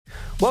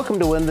Welcome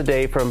to Win the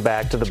Day from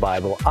Back to the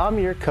Bible. I'm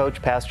your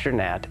coach, Pastor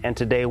Nat, and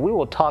today we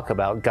will talk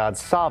about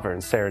God's sovereign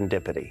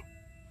serendipity.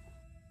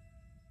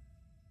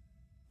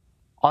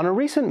 On a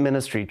recent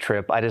ministry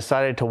trip, I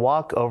decided to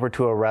walk over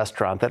to a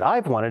restaurant that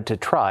I've wanted to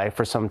try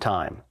for some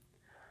time.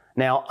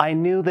 Now, I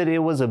knew that it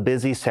was a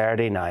busy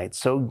Saturday night,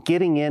 so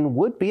getting in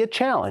would be a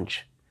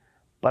challenge.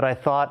 But I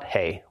thought,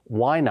 hey,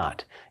 why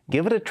not?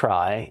 Give it a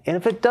try, and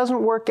if it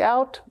doesn't work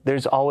out,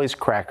 there's always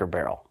Cracker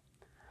Barrel.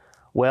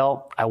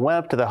 Well, I went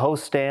up to the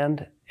host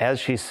stand. As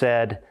she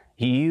said,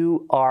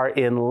 "You are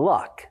in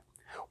luck.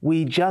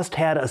 We just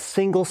had a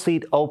single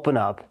seat open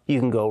up. You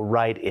can go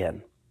right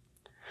in."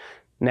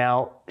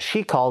 Now,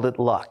 she called it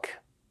luck.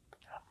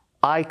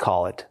 I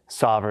call it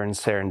sovereign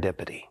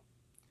serendipity.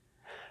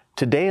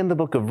 Today in the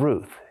book of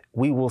Ruth,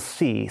 we will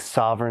see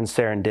sovereign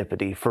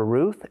serendipity for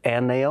Ruth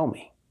and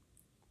Naomi.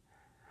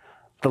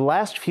 The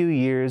last few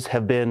years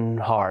have been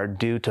hard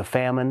due to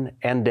famine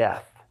and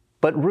death.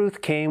 But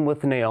Ruth came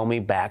with Naomi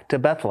back to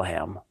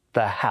Bethlehem,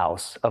 the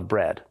house of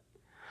bread.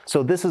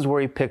 So this is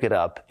where we pick it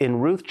up in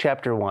Ruth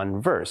chapter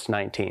 1, verse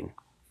 19.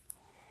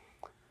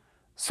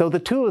 So the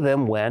two of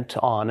them went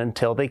on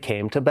until they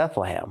came to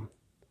Bethlehem.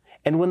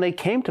 And when they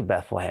came to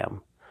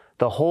Bethlehem,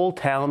 the whole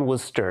town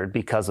was stirred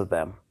because of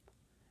them.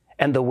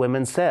 And the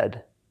women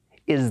said,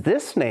 "Is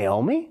this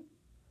Naomi?"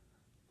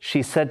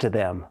 She said to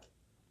them,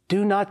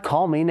 "Do not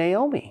call me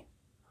Naomi.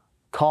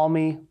 Call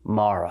me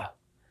Mara.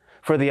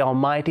 For the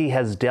Almighty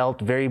has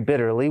dealt very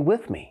bitterly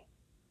with me.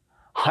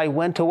 I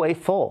went away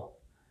full,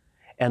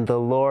 and the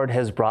Lord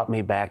has brought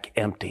me back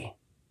empty.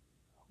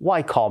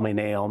 Why call me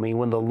Naomi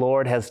when the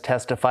Lord has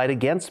testified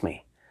against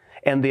me,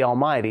 and the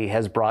Almighty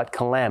has brought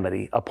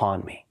calamity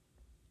upon me?"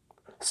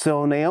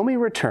 So Naomi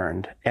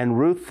returned, and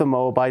Ruth the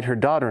Moabite, her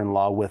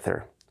daughter-in-law, with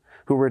her,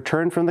 who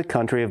returned from the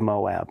country of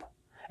Moab,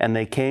 and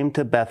they came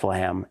to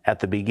Bethlehem at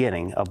the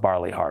beginning of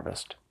barley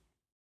harvest.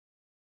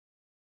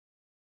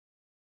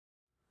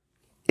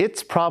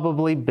 It's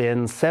probably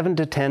been 7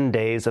 to 10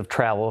 days of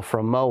travel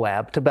from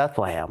Moab to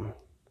Bethlehem.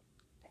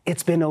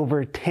 It's been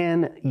over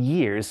 10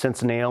 years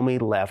since Naomi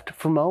left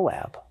for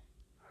Moab.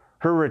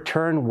 Her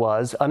return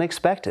was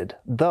unexpected,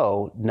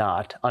 though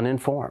not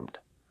uninformed.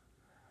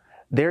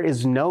 There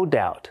is no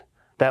doubt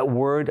that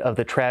word of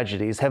the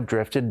tragedies have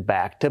drifted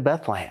back to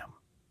Bethlehem.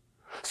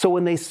 So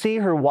when they see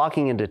her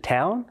walking into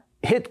town,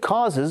 it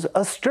causes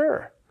a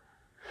stir.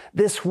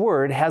 This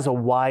word has a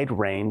wide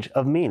range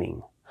of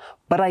meaning.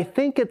 But I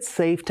think it's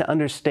safe to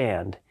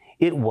understand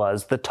it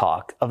was the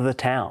talk of the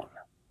town.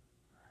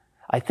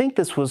 I think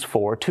this was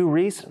for two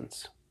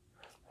reasons.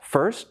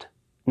 First,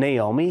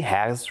 Naomi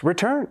has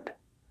returned.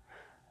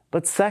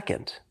 But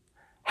second,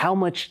 how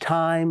much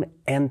time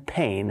and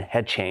pain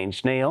had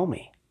changed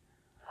Naomi.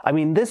 I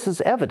mean, this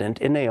is evident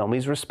in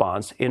Naomi's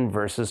response in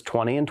verses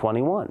 20 and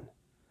 21.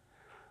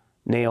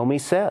 Naomi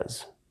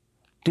says,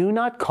 "Do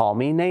not call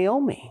me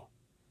Naomi.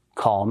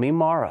 Call me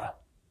Mara.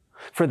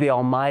 For the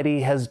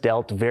Almighty has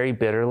dealt very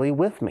bitterly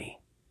with me.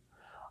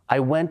 I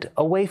went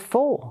away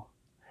full,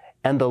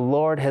 and the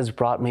Lord has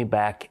brought me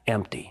back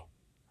empty.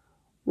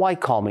 Why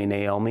call me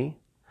Naomi,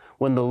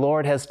 when the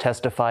Lord has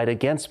testified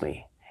against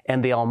me,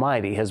 and the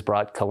Almighty has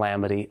brought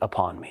calamity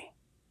upon me?"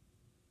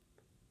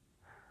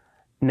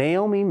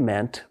 Naomi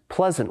meant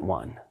pleasant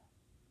one,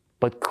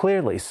 but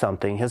clearly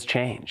something has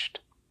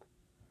changed.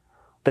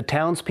 The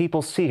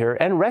townspeople see her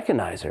and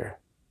recognize her,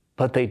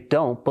 but they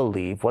don't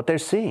believe what they're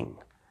seeing.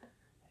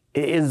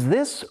 Is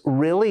this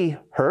really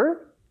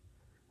her?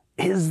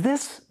 Is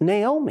this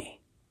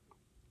Naomi?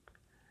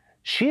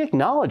 She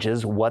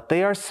acknowledges what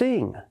they are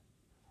seeing.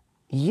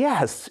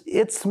 Yes,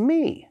 it's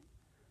me.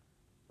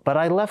 But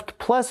I left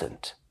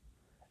pleasant,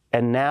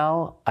 and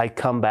now I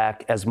come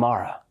back as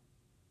Mara.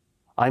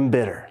 I'm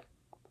bitter.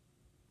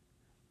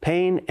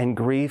 Pain and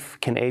grief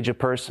can age a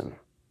person.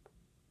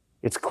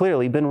 It's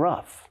clearly been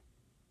rough.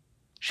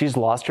 She's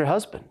lost her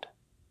husband.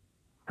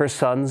 Her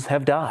sons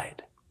have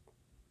died.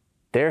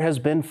 There has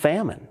been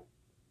famine.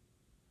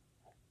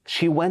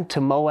 She went to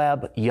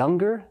Moab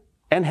younger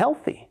and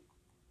healthy.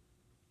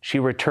 She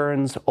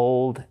returns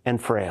old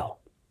and frail.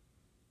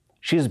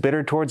 She is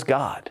bitter towards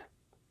God.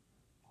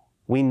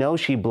 We know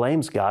she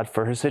blames God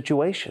for her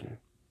situation.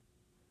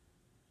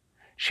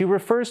 She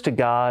refers to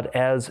God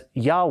as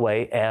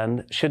Yahweh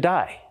and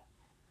Shaddai.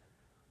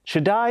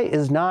 Shaddai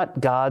is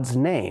not God's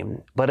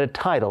name, but a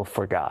title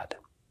for God.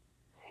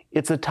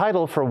 It's a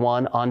title for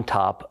one on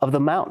top of the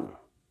mountain,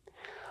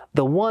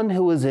 the one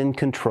who is in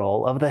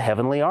control of the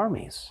heavenly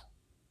armies.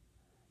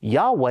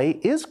 Yahweh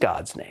is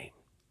God's name.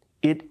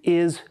 It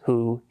is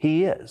who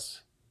He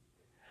is.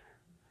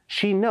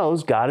 She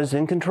knows God is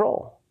in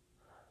control.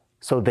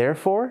 So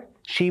therefore,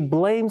 she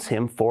blames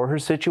Him for her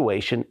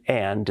situation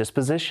and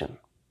disposition.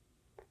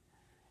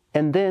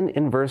 And then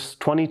in verse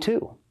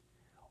 22,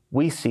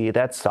 we see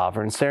that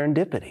sovereign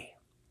serendipity.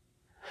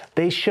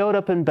 They showed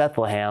up in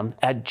Bethlehem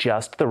at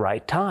just the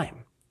right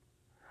time.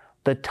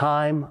 The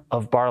time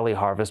of barley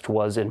harvest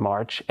was in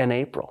March and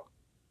April.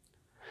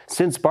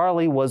 Since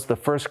barley was the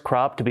first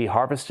crop to be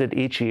harvested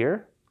each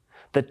year,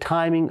 The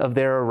timing of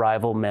their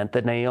arrival meant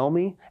that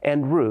Naomi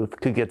and Ruth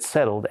could get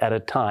settled at a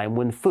time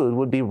when food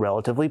would be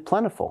relatively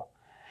plentiful,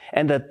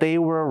 and that they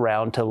were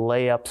around to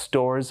lay up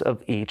stores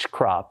of each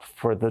crop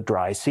for the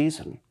dry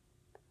season.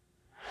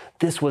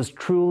 This was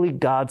truly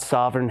God's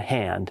sovereign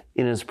hand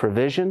in His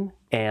provision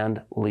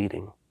and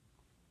leading.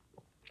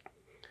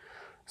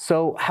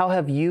 So, how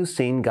have you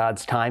seen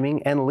God's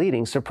timing and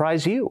leading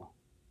surprise you?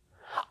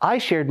 I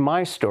shared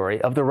my story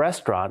of the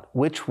restaurant,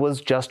 which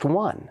was just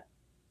one.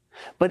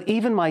 But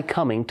even my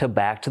coming to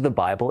back to the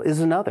Bible is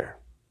another.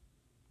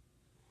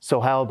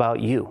 So how about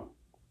you?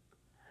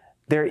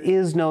 There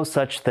is no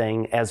such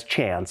thing as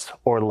chance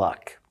or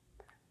luck.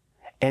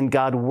 And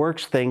God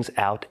works things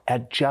out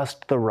at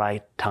just the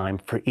right time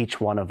for each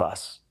one of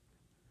us.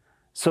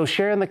 So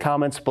share in the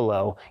comments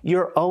below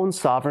your own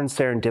sovereign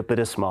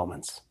serendipitous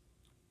moments.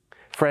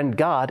 Friend,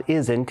 God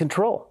is in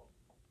control.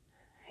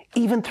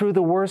 Even through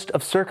the worst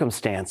of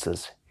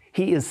circumstances,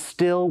 He is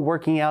still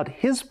working out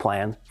His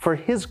plan for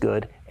His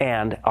good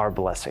and our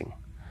blessing.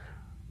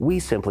 We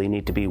simply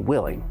need to be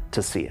willing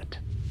to see it.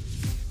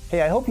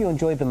 Hey, I hope you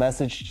enjoyed the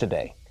message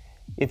today.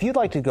 If you'd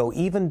like to go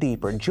even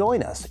deeper,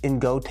 join us in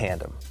Go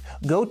Tandem.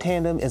 Go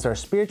Tandem is our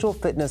spiritual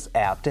fitness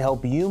app to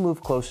help you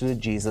move closer to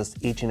Jesus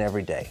each and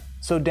every day.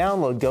 So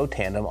download Go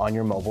Tandem on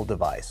your mobile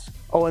device.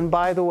 Oh, and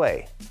by the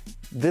way,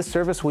 this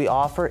service we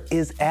offer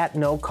is at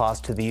no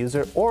cost to the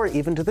user or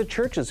even to the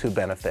churches who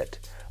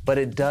benefit, but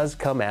it does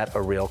come at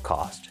a real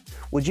cost.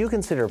 Would you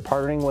consider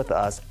partnering with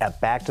us at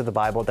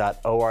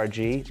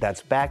backtothebible.org?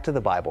 That's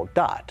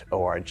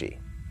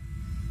backtothebible.org.